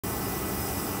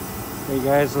Hey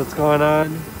guys, what's going on?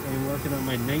 I'm working on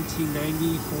my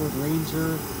 1990 Ford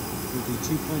Ranger with the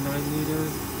 2.9 liter.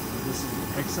 This is the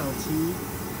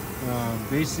XL2.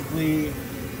 Basically,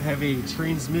 have a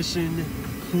transmission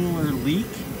cooler leak.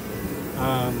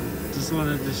 Just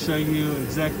wanted to show you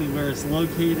exactly where it's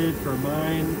located for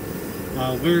mine,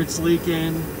 where it's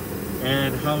leaking,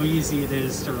 and how easy it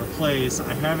is to replace.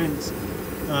 I haven't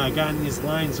gotten these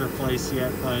lines replaced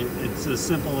yet, but it's as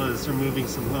simple as removing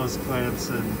some hose clamps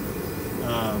and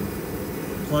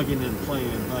plugging and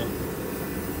playing. But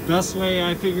best way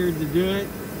I figured to do it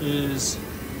is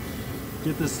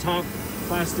get this top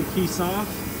plastic piece off,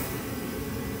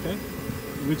 okay,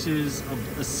 which is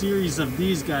a series of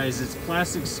these guys. It's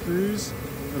plastic screws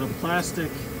with a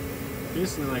plastic,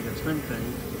 basically like a trim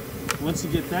thing. Once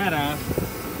you get that off,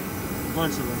 a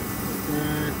bunch of them,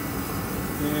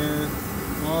 there,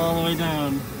 all the way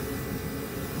down,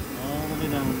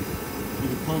 you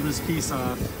can pull this piece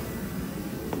off.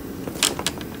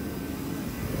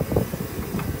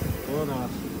 Pull it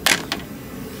off.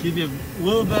 Give you a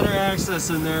little better access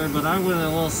in there, but I went a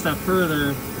little step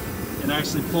further and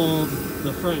actually pulled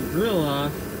the front grille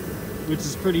off, which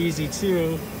is pretty easy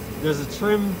too. There's a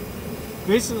trim,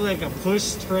 basically like a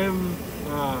push trim,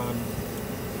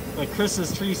 like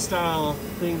Christmas tree style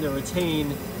thing to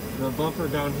retain the bumper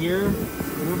down here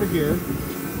and over here.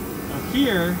 Up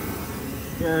here,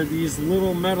 there are these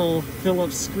little metal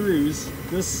Phillips screws.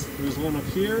 There's one up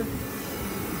here, and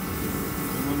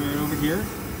one right over here.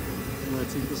 I'm gonna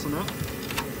take this one out.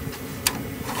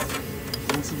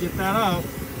 Once you get that out,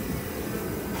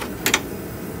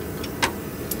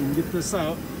 you can get this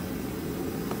out.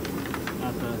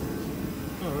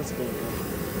 Oh, that's cool.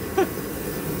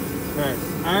 Alright,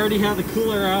 I already have the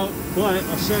cooler out, but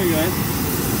I'll show you it.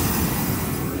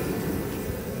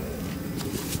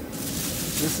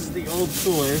 This is the old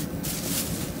cooler.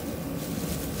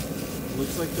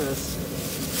 Looks like this.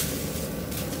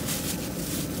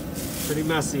 Pretty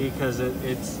messy because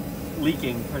it's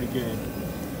leaking pretty good.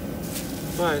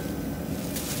 But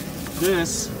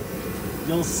this,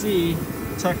 you'll see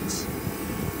tucked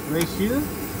right here,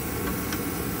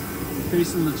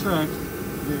 facing the truck.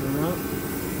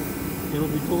 It'll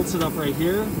be bolted up right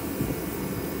here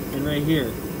and right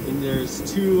here. And there's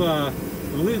two, I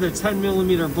believe they're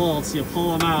 10mm bolts. You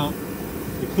pull them out,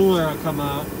 the cooler will come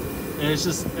out, and it's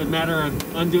just a matter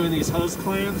of undoing these hose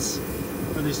clamps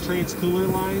for these trans cooler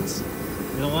lines.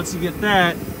 And once you get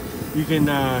that, you can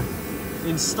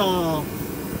install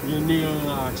your new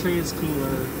trans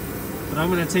cooler. But I'm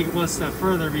going to take it one step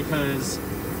further because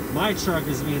my truck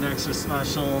is being extra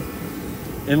special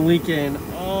and leaking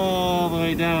all the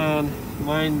way down.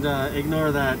 Mind,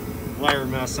 ignore that wire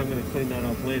mess. I'm going to clean that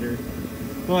up later.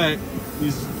 But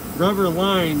these rubber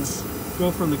lines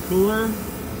go from the cooler,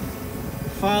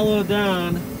 follow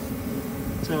down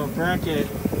to a bracket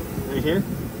right here.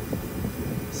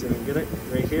 So you can get it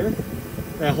right here.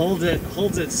 That holds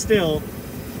it still,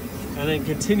 and then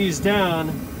continues down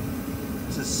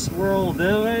to swirl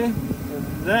that way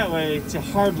and that way to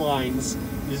hard lines.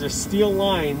 These are steel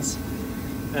lines,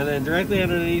 and then directly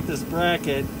underneath this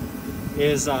bracket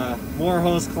is more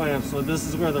hose clamps. So this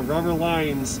is where the rubber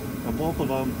lines, both of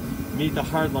them, meet the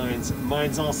hard lines.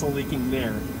 Mine's also leaking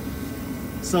there.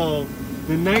 So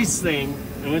the nice thing,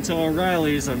 I went to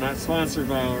O'Reilly's. I'm not sponsored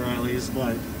by O'Reilly's,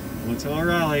 but I went to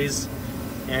O'Reilly's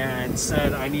and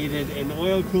said I needed an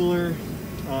oil cooler.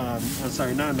 I'm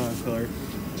sorry, not an oil cooler,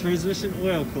 transmission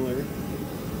oil cooler.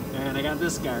 And I got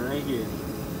this guy right here.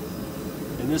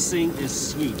 And this thing is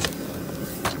sweet.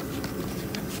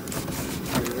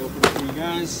 I'm gonna open it for you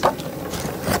guys.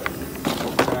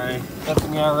 Sorry,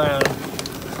 helping you around.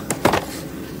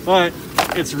 But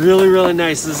it's really, really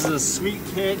nice. This is a sweet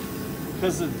kit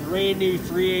because of the brand new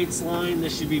 3/8 line.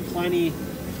 This should be plenty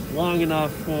long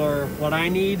enough for what I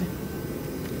need.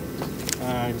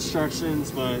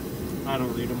 Instructions, but I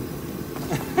don't read them.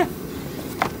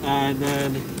 And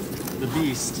then the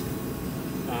Beast.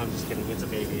 I'm just kidding, it's a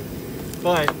baby.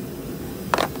 But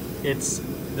it's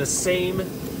the same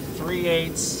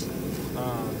 3/8,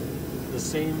 the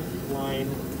same line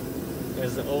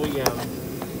as the OEM,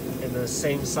 and the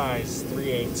same size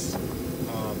 3/8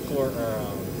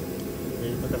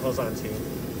 with the hose on tube.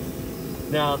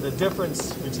 Now the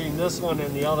difference between this one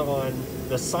and the other one,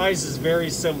 the size is very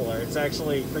similar. It's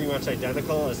actually pretty much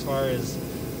identical as far as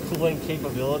cooling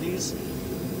capabilities.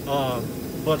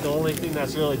 But the only thing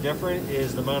that's really different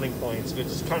is the mounting points, which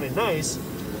is kind of nice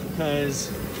because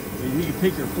you can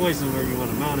pick your poison where you want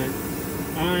to mount it.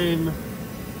 I'm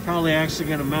probably actually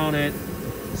going to mount it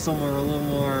somewhere a little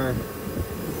more,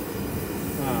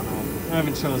 I don't know, I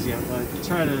haven't chose yet, but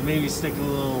try to maybe stick a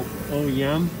little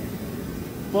OEM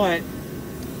But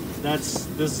this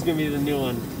is gonna be the new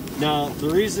one. Now the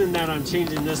reason that I'm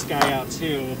changing this guy out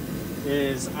too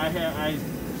is I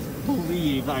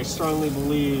strongly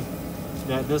believe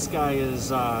that this guy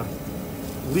is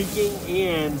leaking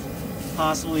and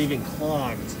possibly even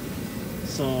clogged.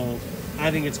 So I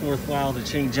think it's worthwhile to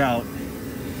change out.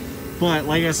 But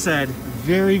like I said,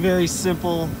 very, very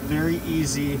simple, very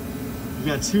easy. You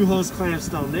got 2 hose clamps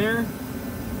down there.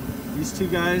 These 2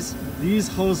 guys, these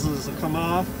hoses will come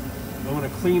off. I want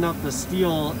to clean up the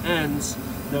steel ends,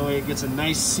 that way it gets a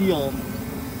nice seal.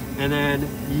 And then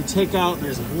you take out,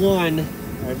 there's one,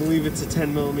 I believe it's a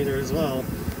 10 millimeter as well,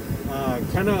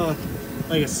 kind of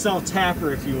like a self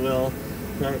tapper, if you will,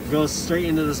 that goes straight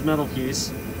into this metal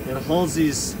piece. It holds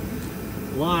these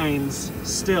lines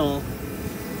still.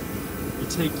 You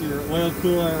take your oil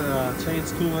cooler,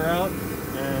 trans cooler out,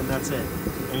 and that's it.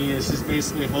 I mean, it's just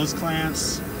basically hose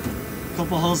clamps, a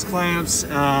couple hose clamps,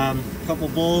 couple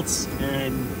bolts,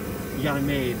 and you got it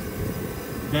made.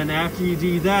 Then after you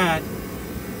do that,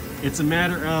 it's a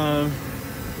matter of,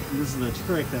 this is the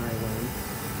trick that I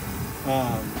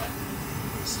learned,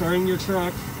 starting your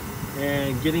truck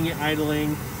and getting it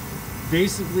idling.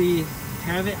 Basically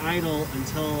have it idle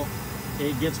until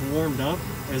it gets warmed up,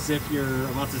 as if you're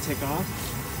about to take off.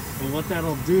 And what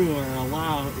that'll do or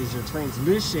allow is your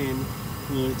transmission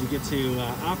fluid to get to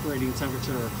operating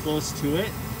temperature or close to it,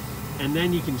 and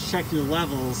then you can check your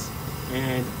levels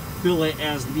and fill it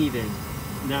as needed.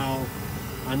 Now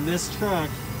on this truck,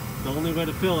 the only way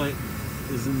to fill it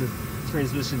is in the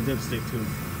transmission dipstick tube,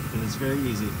 and it's very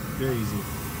easy, very easy.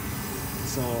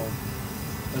 So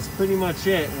that's pretty much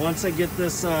it. Once I get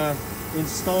this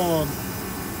installed,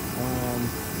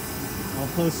 I'll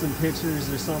post some pictures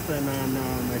or something on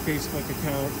my Facebook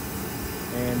account,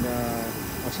 and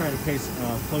I'll try to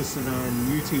post it on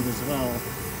YouTube as well.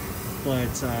 But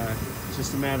it's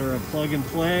just a matter of plug and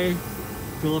play,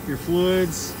 fill up your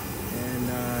fluids, and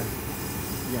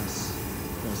yes.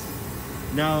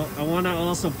 Now I want to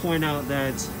also point out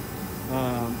that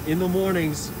in the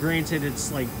mornings, granted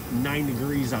it's like 9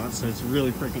 degrees out, so it's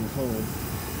really freaking cold,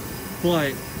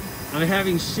 but I'm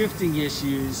having shifting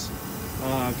issues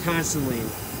constantly.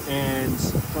 And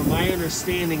from my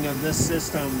understanding of this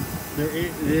system,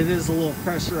 it is a little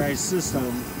pressurized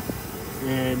system,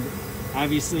 and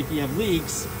obviously if you have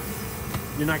leaks,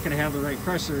 you're not going to have the right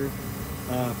pressure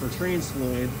for trans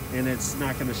fluid, and it's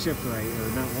not going to shift right, or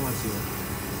not want to.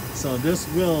 So this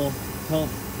will help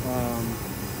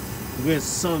with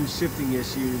some shifting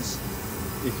issues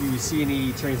if you see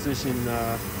any transmission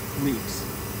leaks.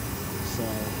 So,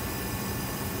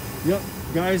 yep,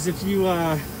 guys, if you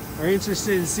are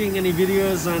interested in seeing any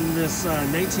videos on this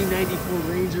 1994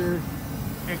 Ranger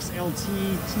XLT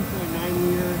 2.9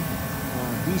 liter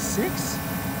V6,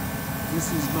 this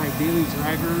is my daily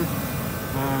driver.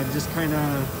 Just kind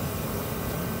of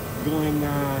going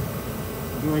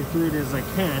through it as I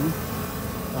can.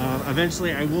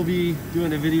 Eventually I will be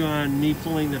doing a video on me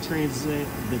pulling the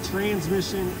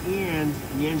transmission and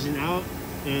the engine out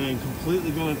and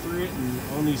completely going through it and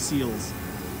all new seals.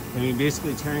 I mean,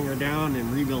 basically tearing her down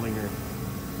and rebuilding her.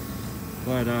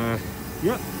 But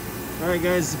yep. Alright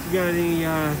guys, if you got any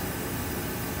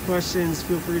questions,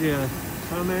 feel free to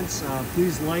comment.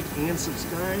 Please like and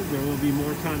subscribe. There will be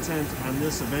more content on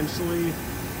this eventually.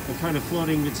 I'm kind of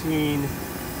floating between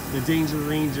the Danger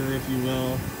Ranger, if you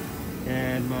will,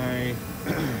 and my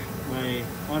my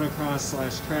autocross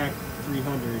 / track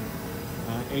 300,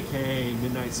 aka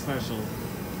Midnight Special.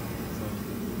 So,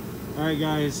 all right,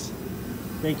 guys,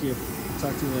 thank you.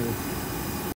 Talk to you later.